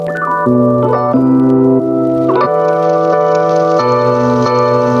For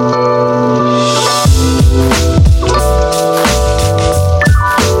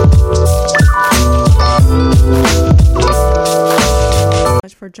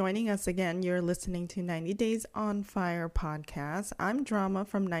joining us again. You're listening to 90 Days on Fire podcast. I'm Drama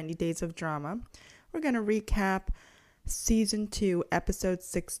from 90 Days of Drama. We're going to recap season 2, episode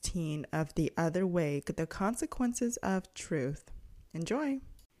 16 of The Other Way, The Consequences of Truth. Enjoy.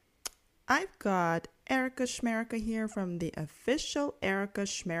 I've got Erica Schmerica here from the official Erica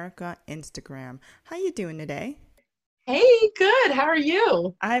Schmerica Instagram. How you doing today? Hey, good. How are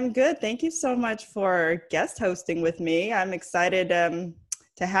you? I'm good. Thank you so much for guest hosting with me. I'm excited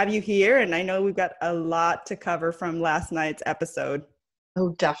to have you here, and I know we've got a lot to cover from last night's episode.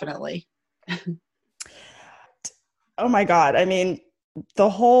 Oh, definitely. Oh my God. I mean, the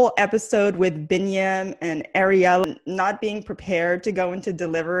whole episode with Binyam and Ariel not being prepared to go into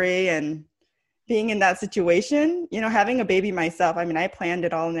delivery and being in that situation, you know, having a baby myself, I mean, I planned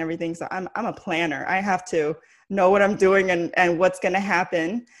it all and everything. So I'm a planner. I have to know what I'm doing and what's going to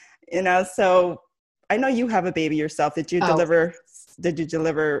happen, you know. So I know you have a baby yourself. Did you deliver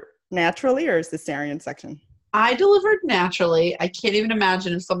naturally or cesarean section? I delivered naturally. I can't even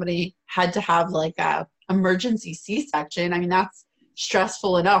imagine if somebody had to have like a emergency C-section. I mean, that's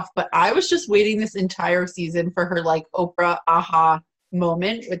stressful enough, but I was just waiting this entire season for her like Oprah aha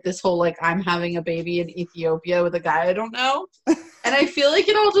moment with this whole like I'm having a baby in Ethiopia with a guy I don't know. And I feel like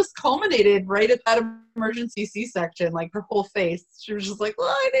it all just culminated right at that emergency C-section, like her whole face. She was just like, well,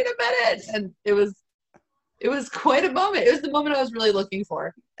 I need a minute. And it was quite a moment. It was the moment I was really looking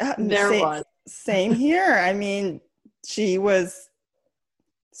for. Same here. I mean, she was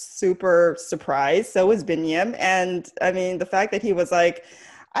super surprised. So was Binyam. And I mean, the fact that he was like,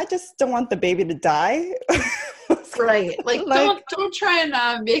 I just don't want the baby to die. Right. Like don't try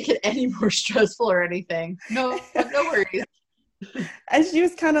and make it any more stressful or anything. No worries. And she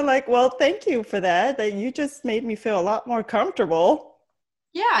was kind of like, well, thank you for that. That you just made me feel a lot more comfortable.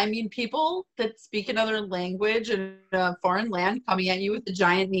 Yeah, I mean, people that speak another language in a foreign land coming at you with a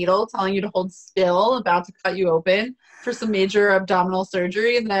giant needle, telling you to hold still, about to cut you open for some major abdominal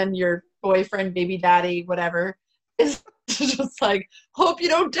surgery, and then your boyfriend, baby daddy, whatever, is just like, hope you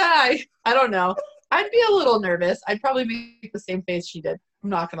don't die. I don't know. I'd be a little nervous. I'd probably make the same face she did. I'm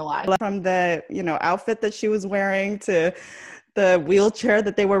not going to lie. From the, outfit that she was wearing to the wheelchair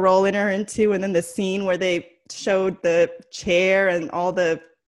that they were rolling her into, and then the scene where they showed the chair and all the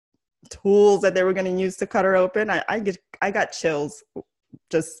tools that they were going to use to cut her open. I got chills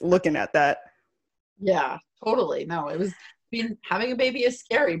just looking at that. Yeah, totally. No, having a baby is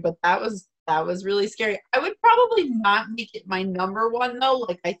scary, but that was really scary. I would probably not make it my number one though.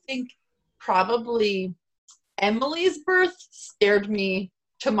 Like I think probably Emily's birth scared me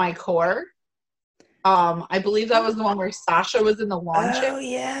to my core. I believe that was the one where Sasha was in the lawn chair. Oh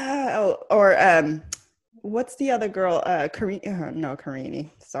yeah. Or what's the other girl?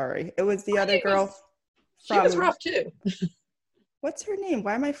 Karini. Sorry. It was the other girl. She was rough too. What's her name?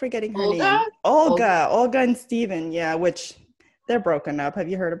 Why am I forgetting her Olga? name? Olga and Steven. Yeah, which they're broken up. Have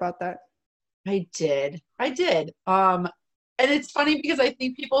you heard about that? I did. And it's funny because I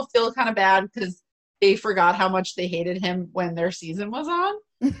think people feel kind of bad because they forgot how much they hated him when their season was on.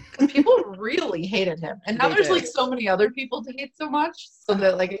 Because people really hated him. And now there's like so many other people to hate so much. So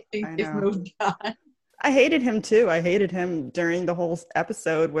that like I think they've moved on. I hated him too. I hated him during the whole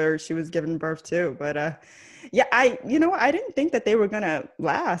episode where she was giving birth too. But yeah, I didn't think that they were gonna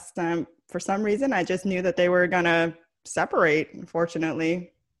last. For some reason, I just knew that they were gonna separate.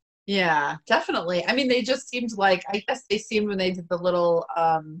 Unfortunately. Yeah, definitely. I mean, they just seemed like, I guess they seemed when they did the little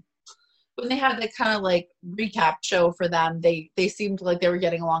when they had the kind of like recap show for them, they seemed like they were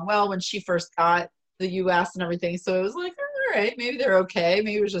getting along well when she first got the US and everything. So it was like, all right, maybe they're okay.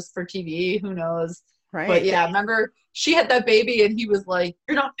 Maybe it was just for TV. Who knows? Right. But yeah, remember she had that baby and he was like,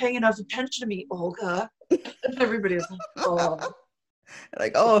 you're not paying enough attention to me, Olga. And everybody was like, oh.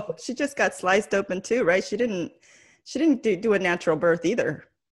 Like, oh, she just got sliced open too, right? She didn't do a natural birth either.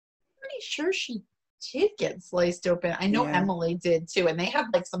 Pretty sure she did get sliced open. I know Emily did too. And they had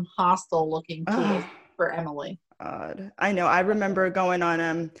like some hostile looking tools for Emily. God. I know. I remember going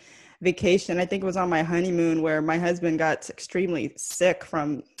on vacation. I think it was on my honeymoon where my husband got extremely sick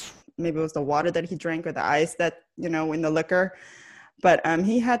from maybe it was the water that he drank or the ice that, in the liquor. But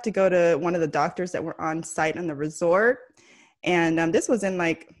he had to go to one of the doctors that were on site in the resort. And this was in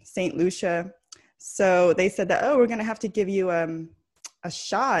like St. Lucia. So they said that, we're going to have to give you a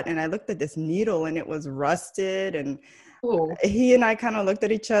shot. And I looked at this needle and it was rusted. And Oh, he and I kind of looked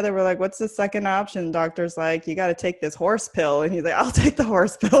at each other. We're like, what's the second option? Doctor's like, you got to take this horse pill. And he's like, I'll take the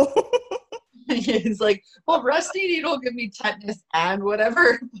horse pill. he's like, well, Rusty will give me tetanus and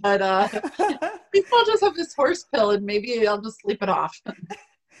whatever, but maybe I'll just have this horse pill and maybe I'll just sleep it off.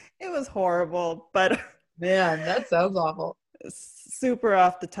 It was horrible, but Man, that sounds awful. super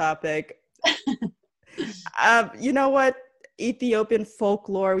off the topic. You know what? Ethiopian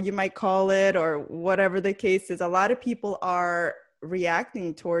folklore, you might call it, or whatever the case is, a lot of people are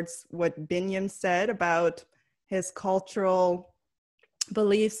reacting towards what Binyam said about his cultural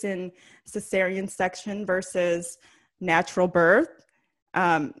beliefs in cesarean section versus natural birth.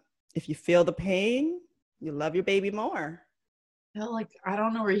 If you feel the pain, you love your baby more. Like, I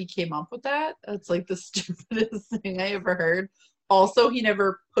don't know where he came up with that. That's like the stupidest thing I ever heard. Also, he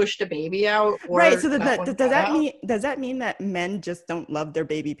never pushed a baby out. Or Right. So does that mean that men just don't love their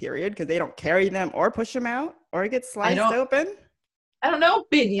baby, period, because they don't carry them or push them out or get sliced open? I don't know,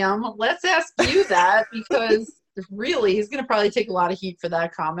 Binyam. Let's ask you that, because really, he's going to probably take a lot of heat for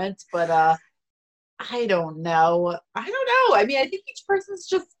that comment. But I don't know. I mean, I think each person's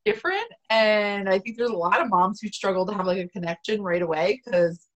just different. And I think there's a lot of moms who struggle to have like a connection right away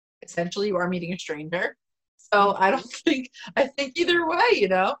because essentially you are meeting a stranger. So I think either way,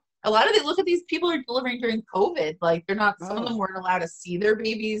 a lot of they look at these people who are delivering during COVID. Like some of them weren't allowed to see their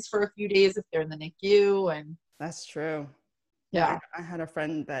babies for a few days if they're in the NICU. And that's true. Yeah. I had a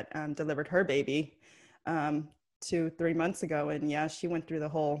friend that delivered her baby 2-3 months ago. And yeah, she went through the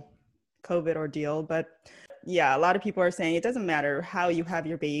whole COVID ordeal. But yeah, a lot of people are saying it doesn't matter how you have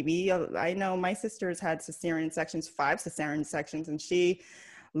your baby. I know my sister's had 5 cesarean sections, and she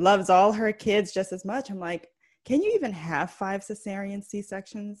loves all her kids just as much. I'm like, can you even have 5 cesarean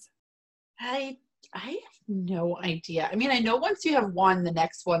C-sections? I have no idea. I mean, I know once you have one, the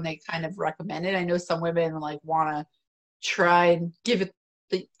next one they kind of recommend it. I know some women like want to try and give it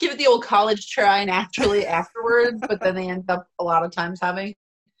the old college try naturally afterwards, but then they end up a lot of times having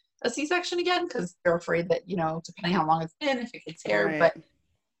a C-section again because they're afraid that, depending how long it's been, if it gets hair. Right. But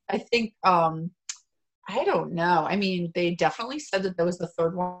I think I don't know. I mean, they definitely said that there was the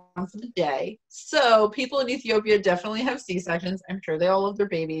third one for the day. So people in Ethiopia definitely have C-sections. I'm sure they all love their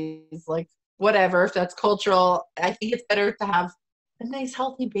babies. Like, whatever, if that's cultural. I think it's better to have a nice,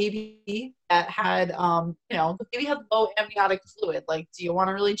 healthy baby that had, the baby had low amniotic fluid. Like, do you want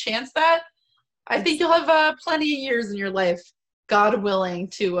to really chance that? I think you'll have plenty of years in your life, God willing,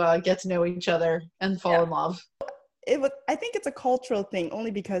 to get to know each other and fall in love. I think it's a cultural thing,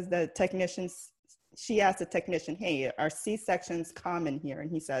 only because the technicians, she asked the technician, hey, are C-sections common here?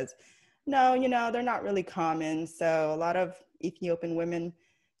 And he says, no, they're not really common. So a lot of Ethiopian women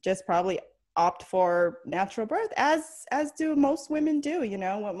just probably opt for natural birth, as do most women do.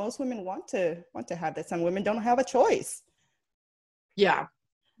 What most women want to have that. Some women don't have a choice. Yeah.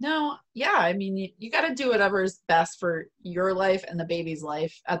 No, yeah. I mean, you got to do whatever is best for your life and the baby's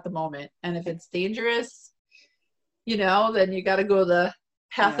life at the moment. And if it's dangerous, then you got to go the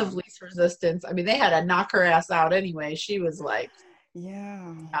path of least resistance. I mean, they had to knock her ass out anyway. She was like,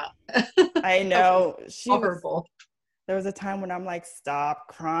 yeah. I know. She horrible. There was a time when I'm like, stop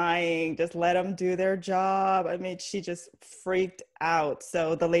crying, just let them do their job. I mean, she just freaked out.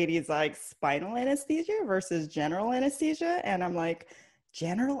 So the lady's like, spinal anesthesia versus general anesthesia. And I'm like,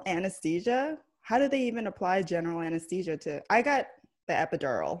 general anesthesia? How do they even apply general anesthesia to? I got the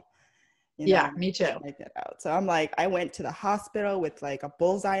epidural. Yeah, me too. Like that out. So I'm like, I went to the hospital with like a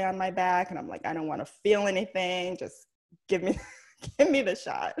bullseye on my back, and I'm like, I don't want to feel anything. Just give me the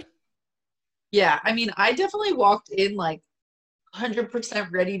shot. Yeah, I mean, I definitely walked in like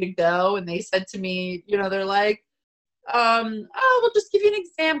 100% ready to go, and they said to me, they're like, we'll just give you an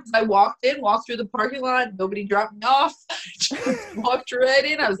exam. Because I walked through the parking lot, nobody dropped me off. I just walked right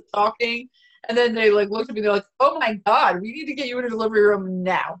in. I was talking. And then they like looked at me, they're like, oh my God, we need to get you in a delivery room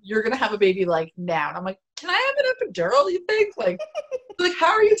now. You're going to have a baby like now. And I'm like, can I have an epidural, you think? Like,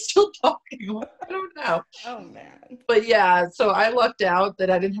 how are you still talking? Like, I don't know. Oh man. But yeah, so I lucked out that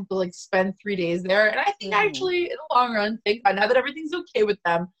I didn't have to like spend 3 days there. And I think actually in the long run, now that everything's okay with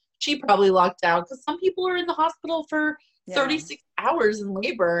them, she probably lucked out because some people are in the hospital for 36 hours in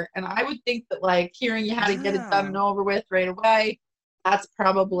labor. And I would think that like hearing you had to get it done and over with right away, that's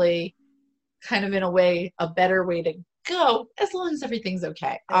probably kind of in a way a better way to go as long as everything's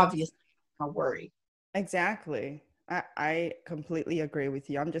okay. Obviously, don't worry. Exactly. I completely agree with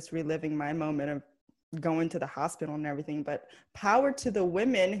you. I'm just reliving my moment of going to the hospital and everything, but power to the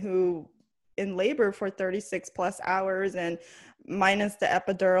women who in labor for 36 plus hours and minus the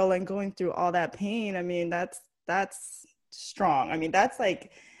epidural and going through all that pain. I mean, that's strong. I mean, that's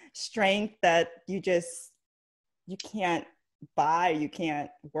like strength that you just you can't buy, you can't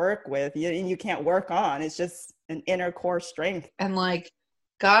work with, and you can't work on. It's just an inner core strength. And like,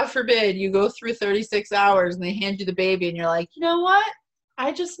 God forbid you go through 36 hours and they hand you the baby and you're like, you know what?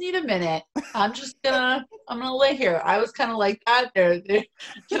 I just need a minute. I'm gonna lay here. I was kind of like that.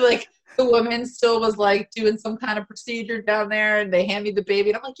 Like the woman still was like doing some kind of procedure down there and they hand me the baby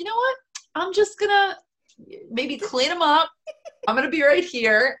and I'm like, you know what? I'm just gonna maybe clean him up. I'm gonna be right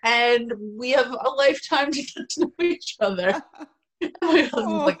here and we have a lifetime to get to know each other. My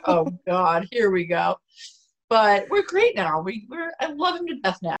husband's like, oh God, here we go. But we're great now. I love him to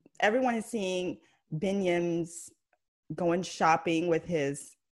death now. Everyone is seeing Binyam's going shopping with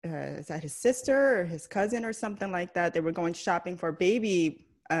his, is that his sister or his cousin or something like that? They were going shopping for baby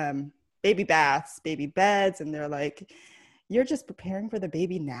baths, baby beds. And they're like, you're just preparing for the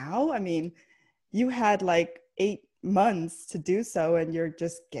baby now? I mean, you had like 8 months to do so and you're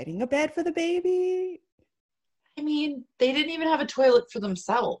just getting a bed for the baby? I mean, they didn't even have a toilet for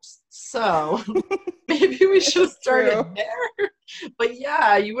themselves. So maybe we should have started there. But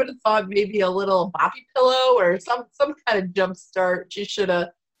yeah, you would have thought maybe a little boppy pillow or some kind of jump start. She should have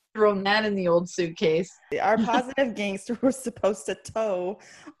thrown that in the old suitcase. Our positive gangster was supposed to tow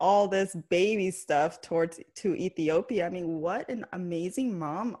all this baby stuff to Ethiopia. I mean, what an amazing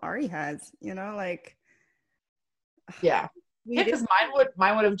mom Ari has, like. Yeah. Yeah, because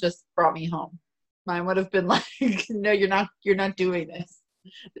mine would have just brought me home. Mine would have been like, no, you're not doing this.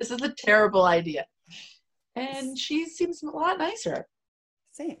 This is a terrible idea. And she seems a lot nicer.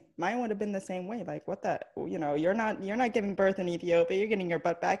 Same. Mine would have been the same way. Like, what the, you're not giving birth in Ethiopia. You're getting your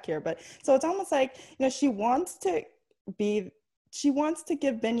butt back here. But so it's almost like, she wants to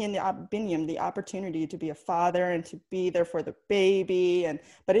give Binyam the opportunity to be a father and to be there for the baby.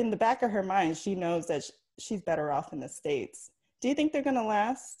 But in the back of her mind, she knows that she's better off in the States. Do you think they're going to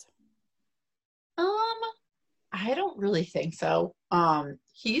last? I don't really think so.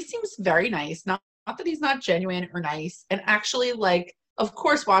 He seems very nice. Not that he's not genuine or nice. And actually, like, of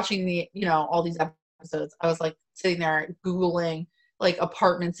course, watching the, all these episodes, I was like sitting there Googling like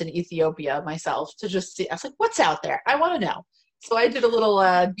apartments in Ethiopia myself to just see. I was like, what's out there? I want to know. So I did a little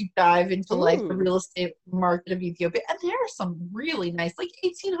deep dive into like the real estate market of Ethiopia, and there are some really nice, like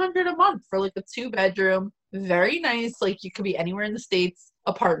 $1,800 a month for like a 2-bedroom, very nice, like you could be anywhere in the States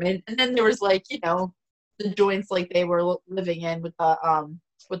apartment. And then there was like, the joints like they were living in with the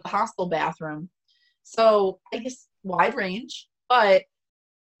hostel bathroom. So I guess wide range, but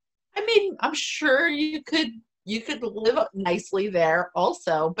I mean, I'm sure you could live nicely there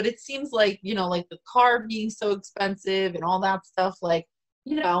also, but it seems like, like the car being so expensive and all that stuff, like,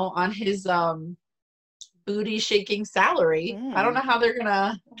 on his booty shaking salary, I don't know how they're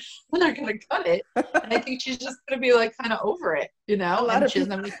gonna cut it. And I think she's just gonna be like kind of over it, and she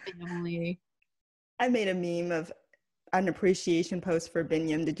doesn't have any family. I made a meme of an appreciation post for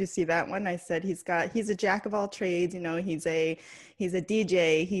Binyam. Did you see that one? I said he's a jack of all trades. He's a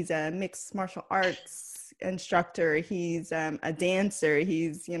DJ. He's a mixed martial arts instructor. He's a dancer.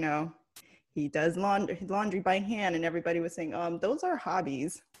 He's he does laundry by hand. And everybody was saying, those are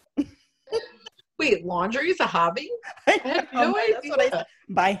hobbies. Wait, laundry is a hobby? I had no idea.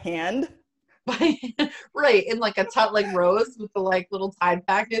 By hand. Right, in like a tub, like Rose with the like little Tide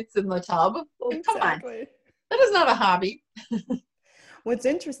packets in the tub. Like, exactly. Come on, that is not a hobby. What's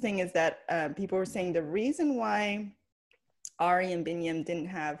interesting is that people were saying the reason why Ari and Binyam didn't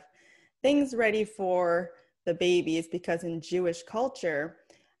have things ready for the baby is because in Jewish culture,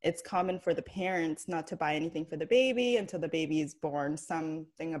 it's common for the parents not to buy anything for the baby until the baby is born.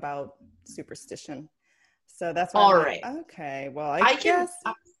 Something about superstition. So that's why. All right. Okay. Well, I guess.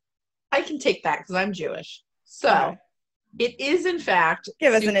 I can take that because I'm Jewish. So it is, in fact,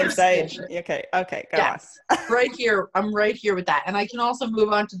 give us an insight. Okay. Go on. Right here. I'm right here with that. And I can also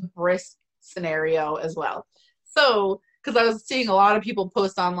move on to the brisk scenario as well. So, because I was seeing a lot of people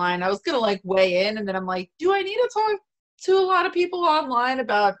post online, I was going to like weigh in and then I'm like, do I need to talk to a lot of people online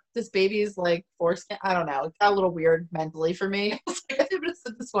about this baby's like foreskin? I don't know. It got a little weird mentally for me. I was like, I'm going to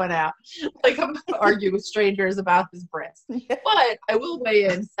sit this one out. Like I'm going to argue with strangers about his breast. But I will weigh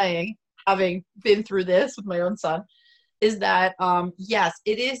in saying, having been through this with my own son, is that yes,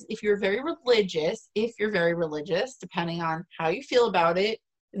 it is, if you're very religious, depending on how you feel about it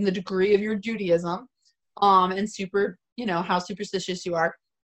and the degree of your Judaism, and how superstitious you are,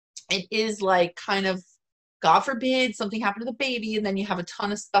 it is like kind of, God forbid something happened to the baby and then you have a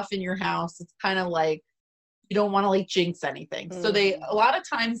ton of stuff in your house. It's kind of like, you don't want to like jinx anything. So they, a lot of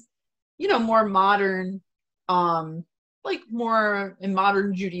times, more modern, like more in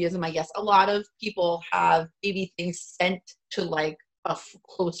modern Judaism, I guess, a lot of people have baby things sent to like a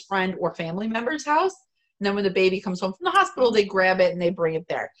close friend or family member's house. And then when the baby comes home from the hospital, they grab it and they bring it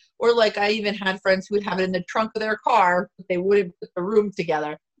there. Or like I even had friends who would have it in the trunk of their car, but they wouldn't put the room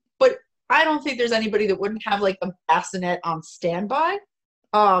together. But I don't think there's anybody that wouldn't have like a bassinet on standby.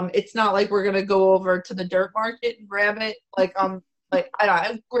 It's not like we're gonna go over to the dirt market and grab it. Like I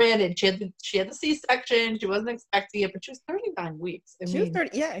don't know. Granted, she had the C-section. She wasn't expecting it, but she was 39 weeks. She was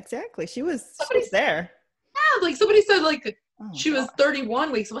 30. Yeah, exactly. She was there. Yeah, like somebody said, like she was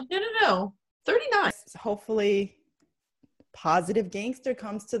 31 weeks. I'm like, no, 39. Hopefully, positive gangster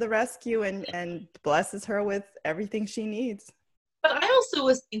comes to the rescue and blesses her with everything she needs. But I also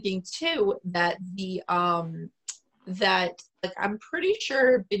was thinking too that that like I'm pretty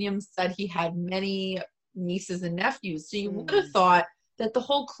sure Binyam said he had many nieces and nephews. So you would have thought that the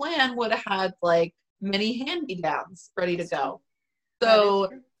whole clan would have had like many hand-me-downs ready to go. So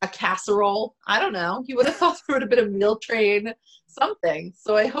a casserole, I don't know. You would have thought there would have been a meal train, something.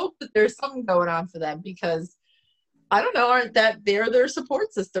 So I hope that there's something going on for them because I don't know, that they're their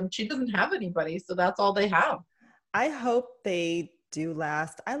support system. She doesn't have anybody, so that's all they have. I hope they do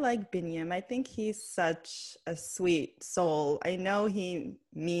last. I like Binyam. I think he's such a sweet soul. I know he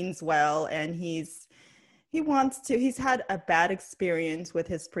means well and he's had a bad experience with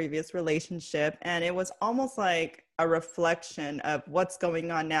his previous relationship, and it was almost like a reflection of what's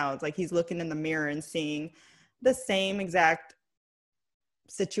going on now. It's like he's looking in the mirror and seeing the same exact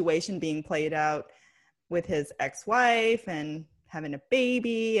situation being played out with his ex-wife and having a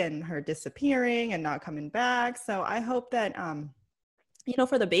baby and her disappearing and not coming back. So I hope that,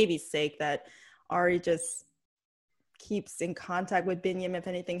 for the baby's sake, that Ari just keeps in contact with Binyam if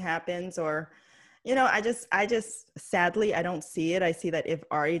anything happens, or I just sadly, I don't see it. I see that if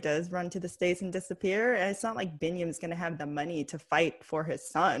Ari does run to the States and disappear, it's not like Binyam's going to have the money to fight for his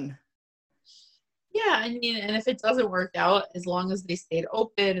son. Yeah, I mean, and if it doesn't work out, as long as they stayed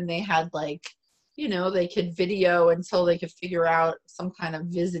open and they had like, they could video until they could figure out some kind of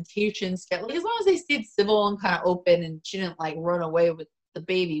visitation schedule. Like, as long as they stayed civil and kind of open and she didn't like run away with the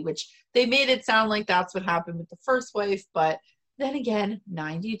baby, which they made it sound like that's what happened with the first wife, but then again,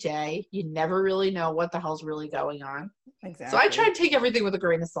 90-day, you never really know what the hell's really going on. Exactly. So I try to take everything with a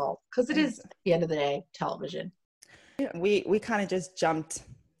grain of salt because it is, at the end of the day, television. We kind of just jumped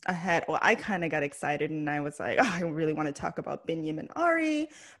ahead. Well, I kind of got excited and I was like, I really want to talk about Binyam and Ari,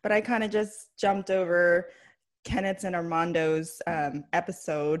 but I kind of just jumped over Kenneth's and Armando's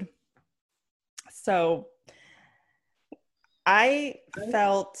episode. So I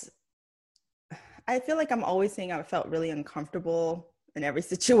feel like I'm always saying I felt really uncomfortable in every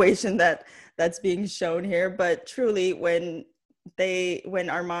situation that's being shown here. But truly, when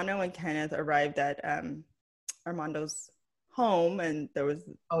Armando and Kenneth arrived at Armando's home and there was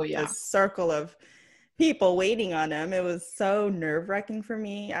a circle of people waiting on him, it was so nerve-wracking for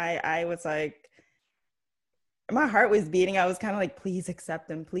me. I was like, my heart was beating. I was kind of like, please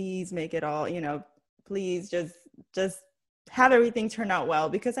accept him. Please make it all, please just have everything turn out well,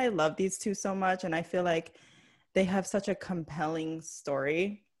 because I love these two so much and I feel like they have such a compelling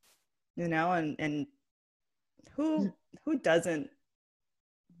story, and who doesn't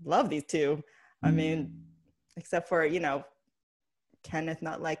love these two? I mean, except for, Kenneth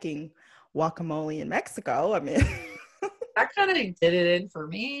not liking guacamole in Mexico. I mean, that kind of did it in for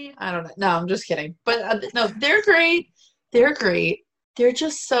me. I don't know. No, I'm just kidding. But no, they're great. They're great. They're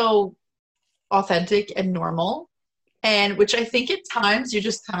just so authentic and normal. And which I think at times you're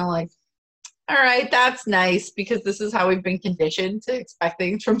just kind of like, all right, that's nice, because this is how we've been conditioned to expect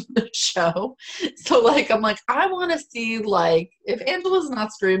things from the show. So like, I'm like, I want to see, like, if Angela's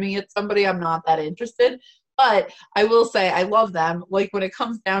not screaming at somebody, I'm not that interested. But I will say I love them. Like when it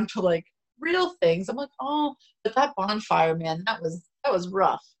comes down to like real things, I'm like, oh, but that bonfire, man, that was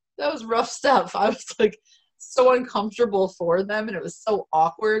rough. That was rough stuff. I was like so uncomfortable for them, and it was so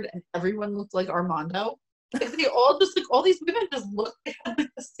awkward, and everyone looked like Armando. Like they all just like, all these women just looked like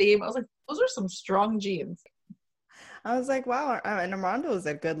the same. I was like, those are some strong genes. I was like, wow, and Armando is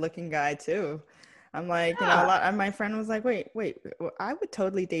a good looking guy too. I'm like, a lot. And my friend was like, wait, I would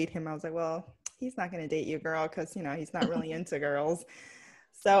totally date him. I was like, well, he's not going to date you, girl, because he's not really into girls.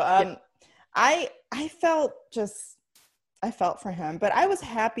 So I felt for him, but I was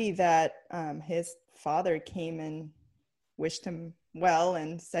happy that his father came and wished him well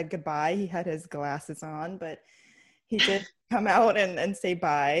and said goodbye. He had his glasses on, but he did come out and say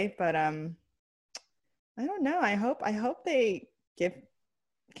bye. But I don't know. I hope they give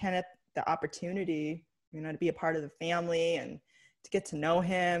Kenneth the opportunity, to be a part of the family and to get to know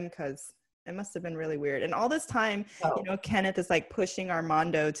him, because it must have been really weird. And all this time, Kenneth is like pushing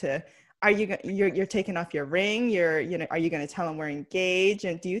Armando to, you're taking off your ring? Are you going to tell him we're engaged?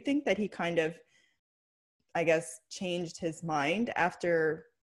 And do you think that he kind of I guess, changed his mind after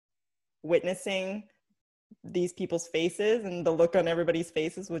witnessing these people's faces, and the look on everybody's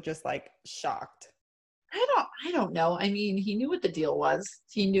faces was just like shocked. I don't know. I mean, he knew what the deal was.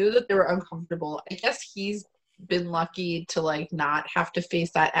 He knew that they were uncomfortable. I guess he's been lucky to like not have to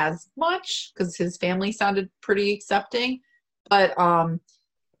face that as much because his family sounded pretty accepting. But I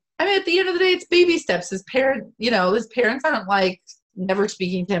mean, at the end of the day, it's baby steps. His parents aren't like never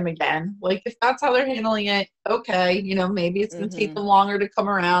speaking to him again. Like, if that's how they're handling it, okay, maybe it's gonna take them longer to come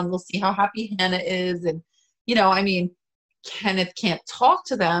around. We'll see how happy Hannah is. And I mean, Kenneth can't talk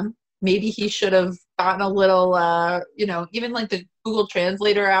to them. Maybe he should have gotten a little even like the Google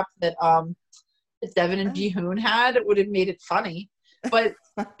Translator app that Devin and Jihoon had, it would have made it funny. But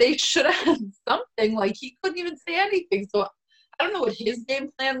they should have had something. Like, he couldn't even say anything. So I don't know what his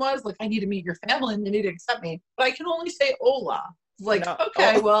game plan was. Like, I need to meet your family and they need to accept me. But I can only say hola. Like, no.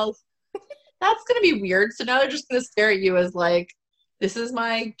 Okay, well, that's going to be weird. So now they're just going to stare at you as like, this is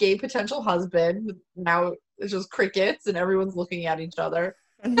my gay potential husband. Now it's just crickets and everyone's looking at each other.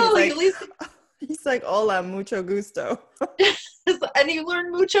 And he's like, at least he's like, hola, mucho gusto. And he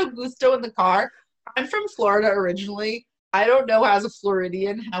learned mucho gusto in the car. I'm from Florida originally. I don't know as a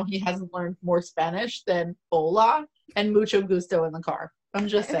Floridian how he hasn't learned more Spanish than hola and mucho gusto in the car. I'm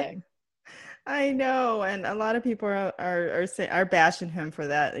just saying. I know, and a lot of people are bashing him for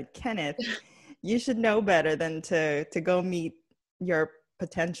that. Like, Kenneth, you should know better than to go meet your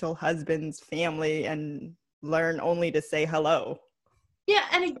potential husband's family and learn only to say hello. Yeah,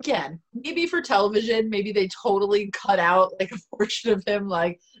 and again, maybe for television, maybe they totally cut out like a portion of him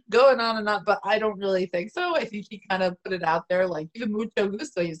like going on and on, but I don't really think so. I think he kind of put it out there, like even mucho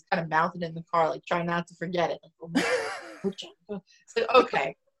gusto, he's kind of mouthing it in the car, like trying not to forget it. Like, oh, so,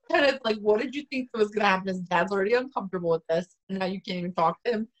 okay. Kind of like, what did you think was going to happen? His dad's already uncomfortable with this, and now you can't even talk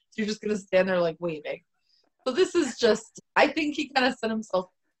to him. So you're just going to stand there like waving. So this is just, I think he kind of set himself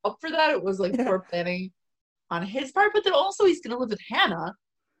up for that. It was like poor planning on his part, but then also he's going to live with Hannah,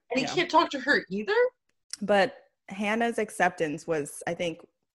 and he can't talk to her either. But Hannah's acceptance was, I think,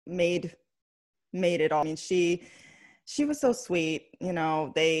 made it all. I mean, she was so sweet.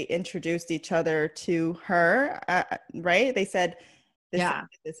 They introduced each other to her, right? They said,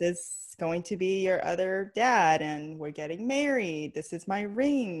 this is going to be your other dad, and we're getting married. This is my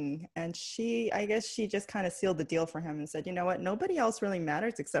ring. And I guess she just kind of sealed the deal for him and said, you know what? Nobody else really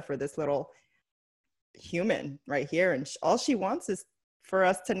matters except for this little human right here. And all she wants is for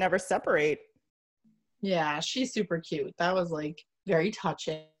us to never separate. Yeah, she's super cute. That was like very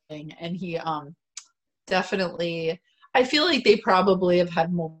touching. And he definitely, I feel like they probably have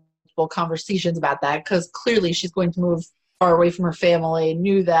had multiple conversations about that, because clearly she's going to move far away from her family,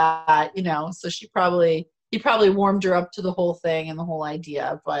 knew that, so he probably warmed her up to the whole thing and the whole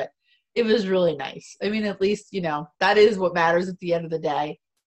idea. But it was really nice. I mean, at least, that is what matters at the end of the day.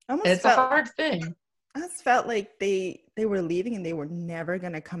 And it's a hard thing. I just felt like they were leaving and they were never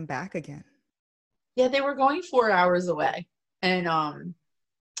going to come back again. Yeah, they were going 4 hours away. And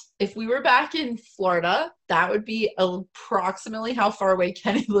if we were back in Florida, that would be approximately how far away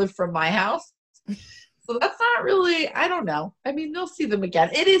Kenny lived from my house. So that's not really, I don't know. I mean, they'll see them again.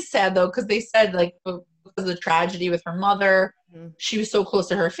 It is sad, though, because they said, like, because of the tragedy with her mother, she was so close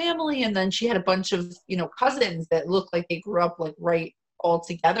to her family, and then she had a bunch of, cousins that looked like they grew up, like, right all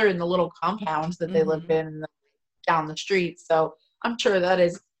together in the little compounds that they lived in down the street. So I'm sure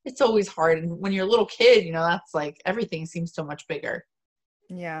it's always hard. And when you're a little kid, that's like everything seems so much bigger.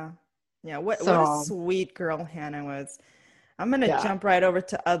 Yeah. What a sweet girl Hannah was. I'm going to jump right over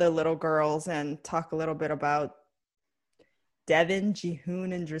to other little girls and talk a little bit about Devin,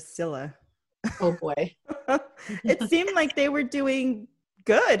 Jihoon, and Drusilla. Oh boy. It seemed like they were doing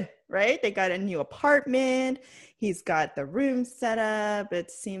good, right? They got a new apartment. He's got the room set up. It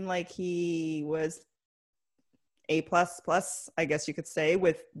seemed like he was A++, I guess you could say,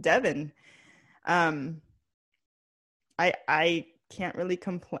 with Devin. I can't really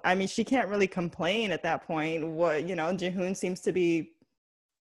complain. I mean, she can't really complain at that point. Jihoon seems to be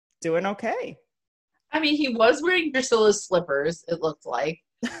doing okay. I mean, he was wearing Drusilla's slippers, it looked like.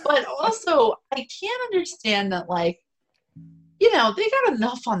 But also, I can't understand that, like, they got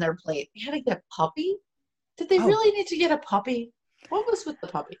enough on their plate. They had to get a puppy. Did they really need to get a puppy? What was with the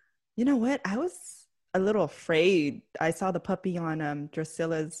puppy? You know what? I was a little afraid. I saw the puppy on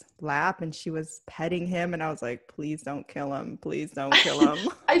Drusilla's lap, and she was petting him, and I was like, please don't kill him. Please don't kill him.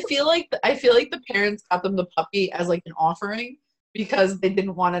 I feel like the parents got them the puppy as like an offering because they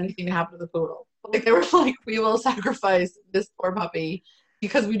didn't want anything to happen to the poodle. Like, they were like, we will sacrifice this poor puppy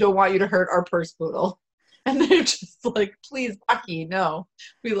because we don't want you to hurt our purse poodle. And they're just like, please, Bucky, no.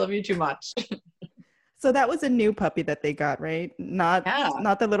 We love you too much. So that was a new puppy that they got, right? Yeah.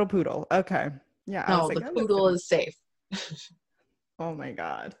 Not the little poodle. Okay. Yeah, I was No, like, the that looks poodle different. is safe. Oh my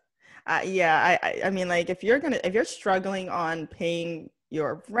God. Yeah, I mean, like if you're struggling on paying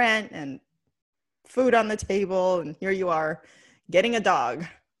your rent and food on the table, and here you are getting a dog.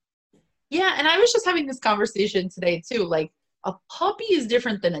 Yeah, and I was just having this conversation today too. Like a puppy is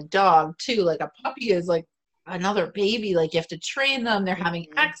different than a dog too. Like a puppy is like another baby. Like you have to train them. They're having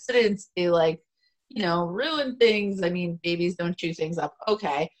Mhm. accidents. They like, ruin things. I mean, babies don't chew things up.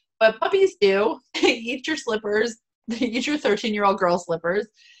 Okay. But puppies do. They eat your slippers. They eat your 13-year-old girl slippers.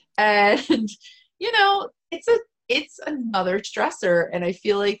 And it's another stressor. And I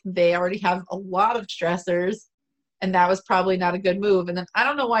feel like they already have a lot of stressors, and that was probably not a good move. And then I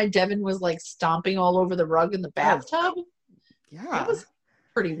don't know why Devin was like stomping all over the rug in the Oh, bathtub. That yeah. was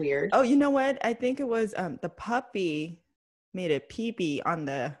pretty weird. Oh, you know what? I think it was the puppy made a pee-pee on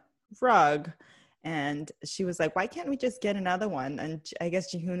the rug, and she was like, "Why can't we just get another one?" And I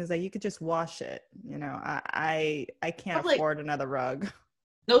guess Jihoon is like, "You could just wash it. I can't But like afford another rug."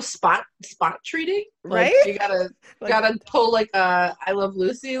 no spot treating. Like Right? you gotta Like gotta pull like a I Love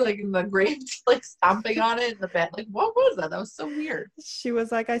Lucy like in the grave, like stomping on it in the bed. Like what was that? That was so weird. she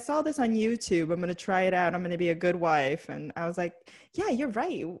was like, "I saw this on YouTube. I'm gonna try it out. I'm gonna be a good wife." And I was like, "Yeah, you're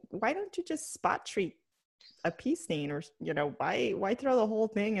right. Why don't you just spot treat a pee stain, or why throw the whole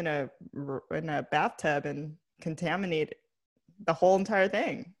thing in a bathtub and contaminate the whole entire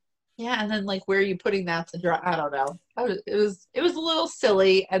thing?" Yeah, and then like where are you putting that to dry? I don't know. It was a little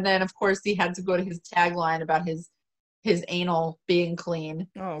silly. And then of course he had to go to his tagline about his anal being clean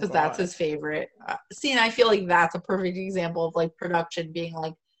Oh because that's God. his favorite. See, and I feel like that's a perfect example of like production being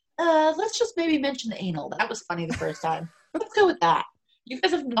like, let's just maybe mention the anal. That was funny the first time. Let's go with that. You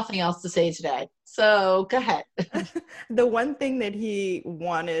guys have nothing else to say today, so go ahead. The one thing that he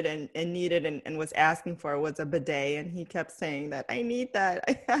wanted and needed and was asking for was a bidet, and he kept saying that I need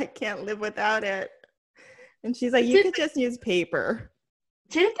that. I can't live without it. And she's like, you Did could just use paper.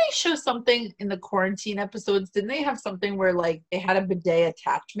 didn't they show something in the quarantine episodes? Didn't they have something where like they had a bidet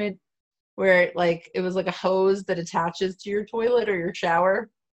attachment where like it was like a hose that attaches to your toilet or your shower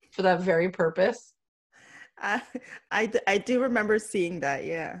for that very purpose? I, I do remember seeing that.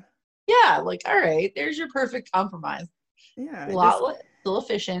 Yeah. Yeah, like all right, there's your perfect compromise. A Yeah. Just lot still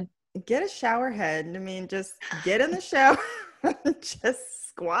efficient. get a shower head. I mean, just get in the shower, just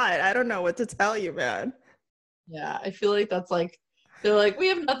squat. I don't know what to tell you, man. Yeah, I feel like that's like they're like we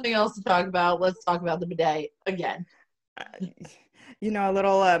have nothing else to talk about. Let's talk about the bidet again. Uh, a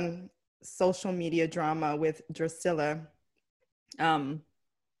little social media drama with Drusilla. Um,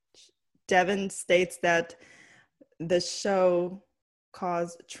 Devin states that the show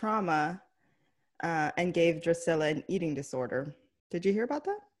caused trauma and gave Drusilla an eating disorder. Did you hear about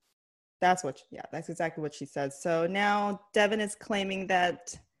that? That's exactly what she said. So now Devin is claiming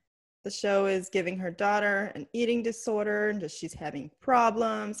that the show is giving her daughter an eating disorder and that she's having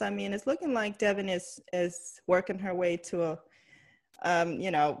problems. I mean, it's looking like Devin is working her way to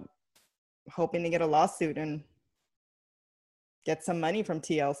a, hoping to get a lawsuit and get some money from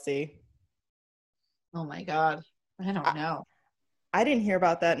TLC. Oh my God. I don't know. I didn't hear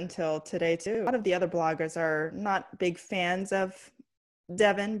about that until today too. A lot of the other bloggers are not big fans of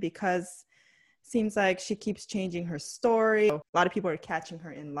Devin because it seems like she keeps changing her story. A lot of people are catching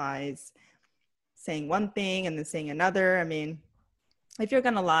her in lies, saying one thing and then saying another. I mean, if you're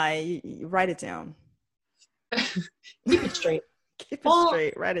gonna lie, you write it down. Keep it straight. Keep it Well,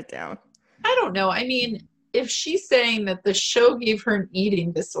 straight. Write it down. I don't know. I mean, if she's saying that the show gave her an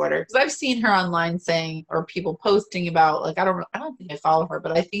eating disorder, because I've seen her online saying or people posting about like I don't think I follow her,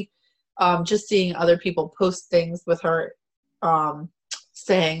 but I think just seeing other people post things with her um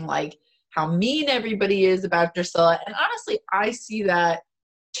saying like how mean everybody is about Drusilla. And honestly, I see that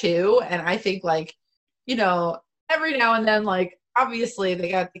too. And I think like, you know, every now and then, like obviously they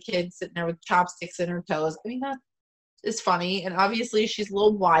got the kid sitting there with chopsticks in her toes. I mean, that is funny, and obviously she's a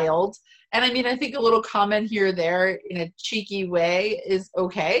little wild. And I mean, I think a little comment here or there in a cheeky way is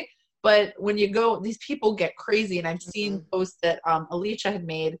okay. But when you go, these people get crazy, and I've seen Mhm. posts that Alicia had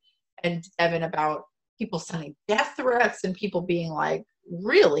made and Evan about people sending death threats and people being like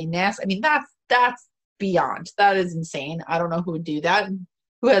really nasty. I mean, that's beyond. That is insane. I don't know who would do that. And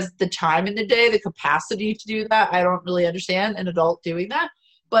who has the time in the day, the capacity to do that? I don't really understand an adult doing that.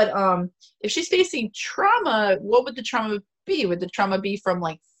 But if she's facing trauma, what would the trauma be? Would the trauma be from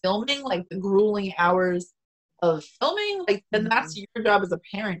like filming, like the grueling hours of filming? Like then that's Mhm. your job as a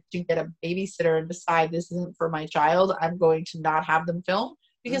parent to get a babysitter and decide this isn't for my child. I'm going to not have them film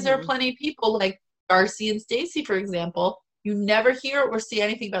because there are Mhm. plenty of people like Darcy and Stacy, for example. You never hear or see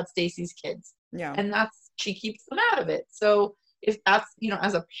anything about Stacy's kids. Yeah. And she keeps them out of it. So if that's,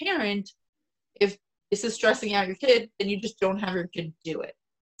 as a parent, if this is stressing out your kid, then you just don't have your kid do it.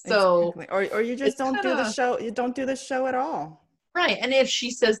 So exactly. Or you just it's don't do the kinda, show. You don't do the show at all. right. And if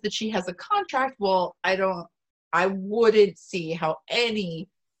she says that she has a contract, well, I wouldn't see how anybody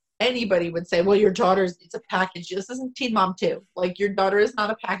would say, well, your daughter's, it's a package. This isn't Teen Mom 2. Like, your daughter is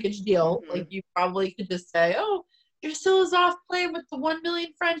not a package deal. Mm-hmm. Like, you probably could just say, oh, Drusilla's off playing with the 1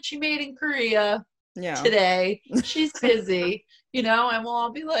 million friends she made in Korea Yeah. today. She's busy, and we'll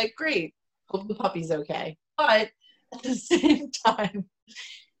all be like, great. Hope the puppy's okay. But at the same time,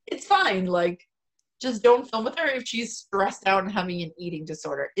 it's fine. Like, just don't film with her if she's stressed out and having an eating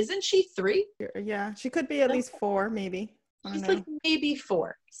disorder. Isn't she 3? Yeah. She could be at least 4, maybe. She's like maybe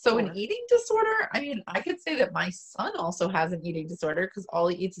 4. So 4. an eating disorder, I mean, I could say that my son also has an eating disorder because all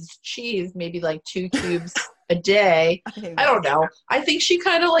he eats is cheese, maybe like 2 cubes a day. I don't know. I think she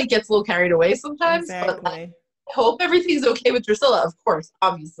kind of like gets a little carried away sometimes. Exactly. But like, I hope everything's okay with Drusilla, of course,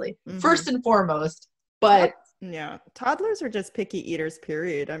 obviously. Mm-hmm. First and foremost. But yeah, toddlers are just picky eaters,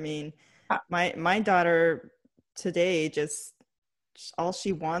 period. I mean, my daughter today, just all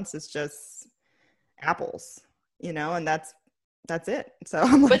she wants is just apples, and that's it. So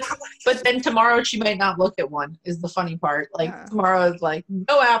I'm like, but then tomorrow she might not look at one, is the funny part. Like, tomorrow is like,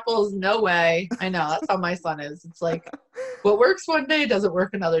 no apples, no way. I know, that's how my son is. It's like, what works one day doesn't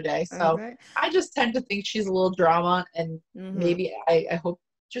work another day. So okay. I just tend to think she's a little drama, and maybe I hope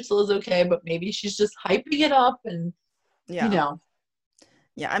Drusilla's okay, but maybe she's just hyping it up, and Yeah,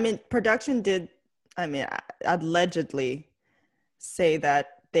 I mean, production did, allegedly say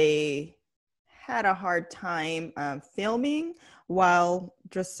that they had a hard time filming while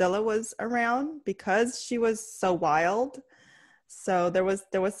Drusilla was around because she was so wild. So there was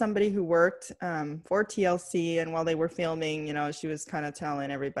somebody who worked for TLC, and while they were filming, she was kind of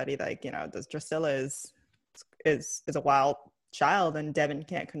telling everybody like, Drusilla is a wild child and Devin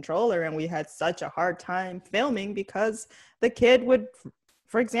can't control her, and we had such a hard time filming because the kid would,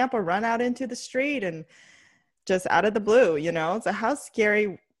 for example, run out into the street and just out of the blue, So how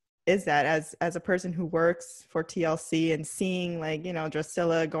scary is that as a person who works for TLC and seeing like,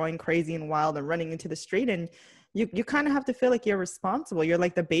 Drusilla going crazy and wild and running into the street, and you kind of have to feel like you're responsible. You're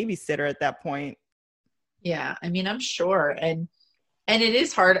like the babysitter at that point. Yeah, I mean, I'm sure. And it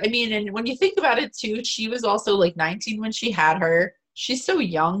is hard. I mean, and when you think about it too, she was also like 19 when she had her. She's so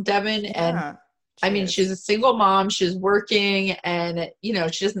young, Devin. And I mean, she's a single mom. She's working, and, she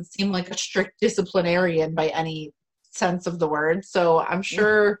doesn't seem like a strict disciplinarian by any sense of the word. So I'm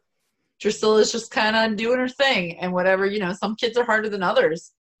sure Drusilla's just kind of doing her thing, and whatever, some kids are harder than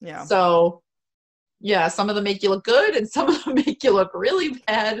others. Yeah. So yeah, some of them make you look good and some of them make you look really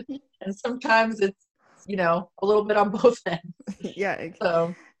bad. And sometimes it's, a little bit on both ends. Yeah.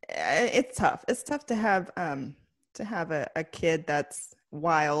 So it's tough. It's tough to have a kid that's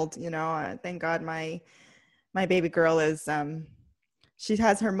wild, thank God my baby girl is, she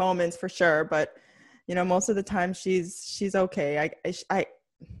has her moments for sure, but most of the time she's okay.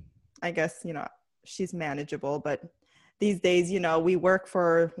 I guess, she's manageable, but these days, we work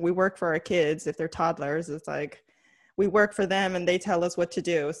for our kids. If they're toddlers, it's like we work for them and they tell us what to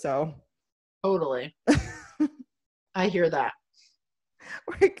do. So totally. I hear that.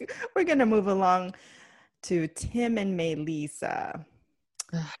 We're going to move along to Tim and Melissa.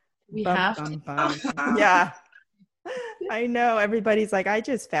 We have to. Yeah. I know everybody's like, I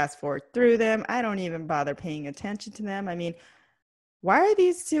just fast forward through them. I don't even bother paying attention to them. I mean, why are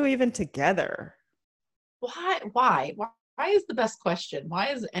these two even together? Why is the best question. Why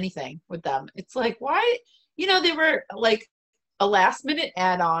is anything with them? It's like, why, they were like a last minute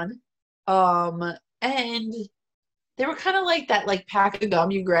add-on. And they were kind of like that, like, pack of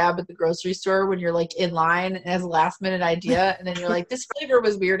gum you grab at the grocery store when you're like in line and has a last minute idea. And then you're like, this flavor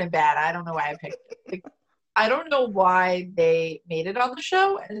was weird and bad. I don't know why I picked it. Like, I don't know why they made it on the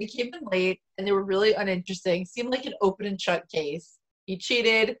show, and they came in late and they were really uninteresting. Seemed like an open and shut case. He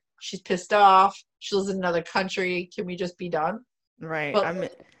cheated. She's pissed off. She lives in another country. Can we just be done? Right.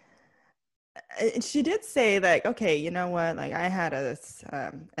 She did say like, okay, you know what? Like, I had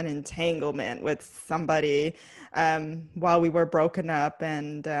an entanglement with somebody while we were broken up,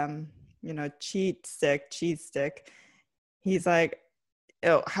 and cheese stick. He's like,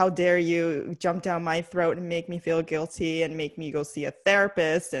 oh, how dare you jump down my throat and make me feel guilty and make me go see a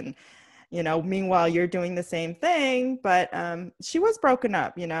therapist, and meanwhile you're doing the same thing. But she was broken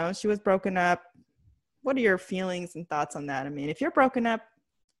up. She was broken up. What are your feelings and thoughts on that? I mean, if you're broken up,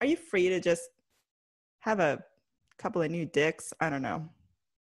 are you free to just have a couple of new dicks? I don't know.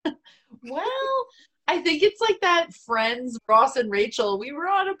 Well, I think it's like that Friends, Ross and Rachel, we were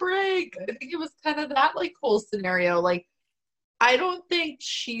on a break. I think it was kind of that like whole scenario. Like, I don't think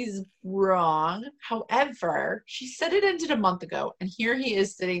she's wrong. However, she said it ended a month ago, and here he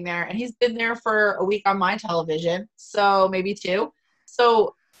is sitting there, and he's been there for a week on my television, so maybe two.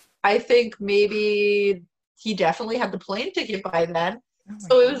 So I think maybe he definitely had the plane ticket by then. Oh my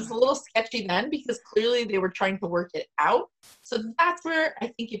So it was God. a little sketchy then because clearly they were trying to work it out. So that's where I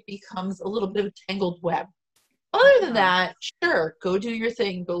think it becomes a little bit of a tangled web. Other than Yeah. that, sure, go do your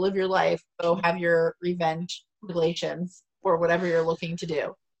thing, go live your life, go have your revenge relations or whatever you're looking to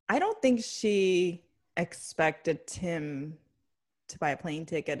do. I don't think she expected Tim to buy a plane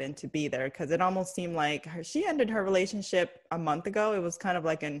ticket and to be there, because it almost seemed like she ended her relationship a month ago. It was kind of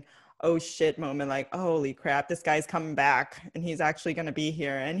like an oh shit moment, like, holy crap, this guy's coming back and he's actually going to be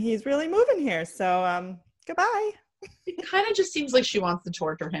here and he's really moving here. So goodbye. It kind of just seems like she wants to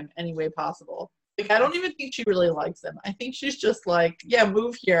torture him any way possible. Like, I don't even think she really likes him. I think she's just like, yeah,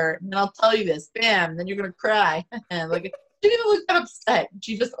 move here, and then I'll tell you this. Bam, then you're going to cry. And like, she didn't even look that upset.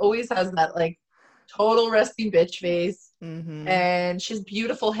 She just always has that, like, total resting bitch face. Mm-hmm. And she's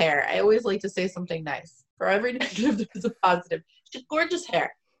beautiful hair. I always like to say something nice. For every negative, there's a positive. She's gorgeous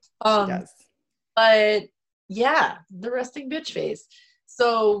hair. She does. But yeah, the resting bitch face.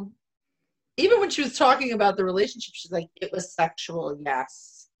 So even when she was talking about the relationship, she's like, it was sexual,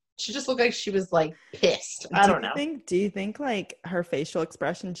 yes. She just looked like she was like pissed. I don't know. Do you think like her facial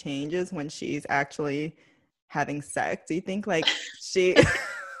expression changes when she's actually having sex? Do you think like she I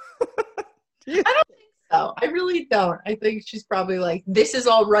don't think so. I really don't. I think she's probably like, this is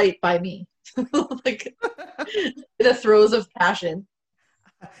all right by me. Like in the throes of passion.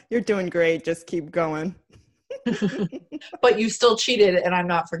 You're doing great, just keep going. But you still cheated, and I'm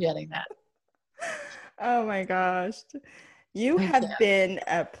not forgetting that. Oh my gosh. You have been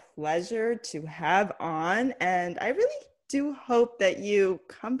a pleasure to have on, and I really do hope that you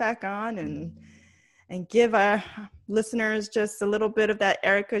come back on and give our listeners just a little bit of that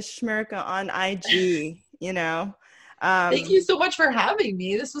Erica Schmerka on IG, you know. Thank you so much for having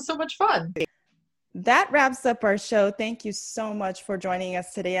me. This was so much fun. That wraps up our show. Thank you so much for joining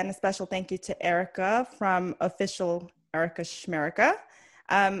us today, and a special thank you to Erica from Official Erica Schmerka.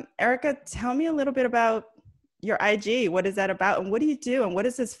 Erica, tell me a little bit about your IG. What is that about, and what do you do, and what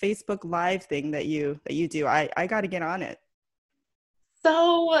is this Facebook Live thing that you do? I got to get on it.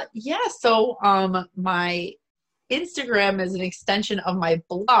 So my Instagram is an extension of my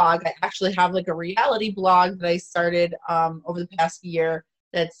blog. I actually have like a reality blog that I started over the past year.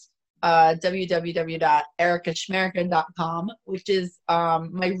 That's www.ericaschmerka.com, which is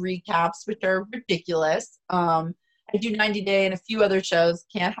my recaps, which are ridiculous. I do 90 Day and a few other shows.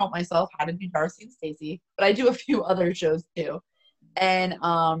 Can't help myself. How to do Darcy and Stacey, but I do a few other shows too. And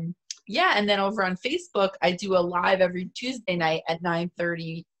and then over on Facebook, I do a live every Tuesday night at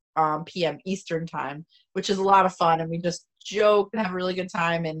 9:30 p.m. Eastern time, which is a lot of fun, and we just joke and have a really good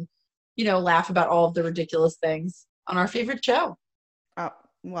time, and laugh about all of the ridiculous things on our favorite show. Oh,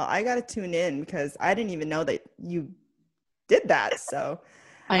 well, I got to tune in because I didn't even know that you did that. So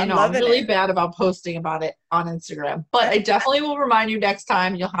I know I'm really bad about posting about it on Instagram, but I definitely will remind you next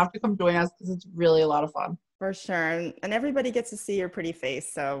time. You'll have to come join us because it's really a lot of fun. For sure. And everybody gets to see your pretty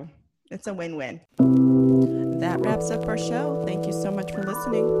face, so it's a win-win. That wraps up our show. Thank you so much for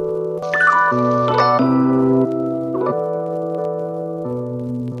listening.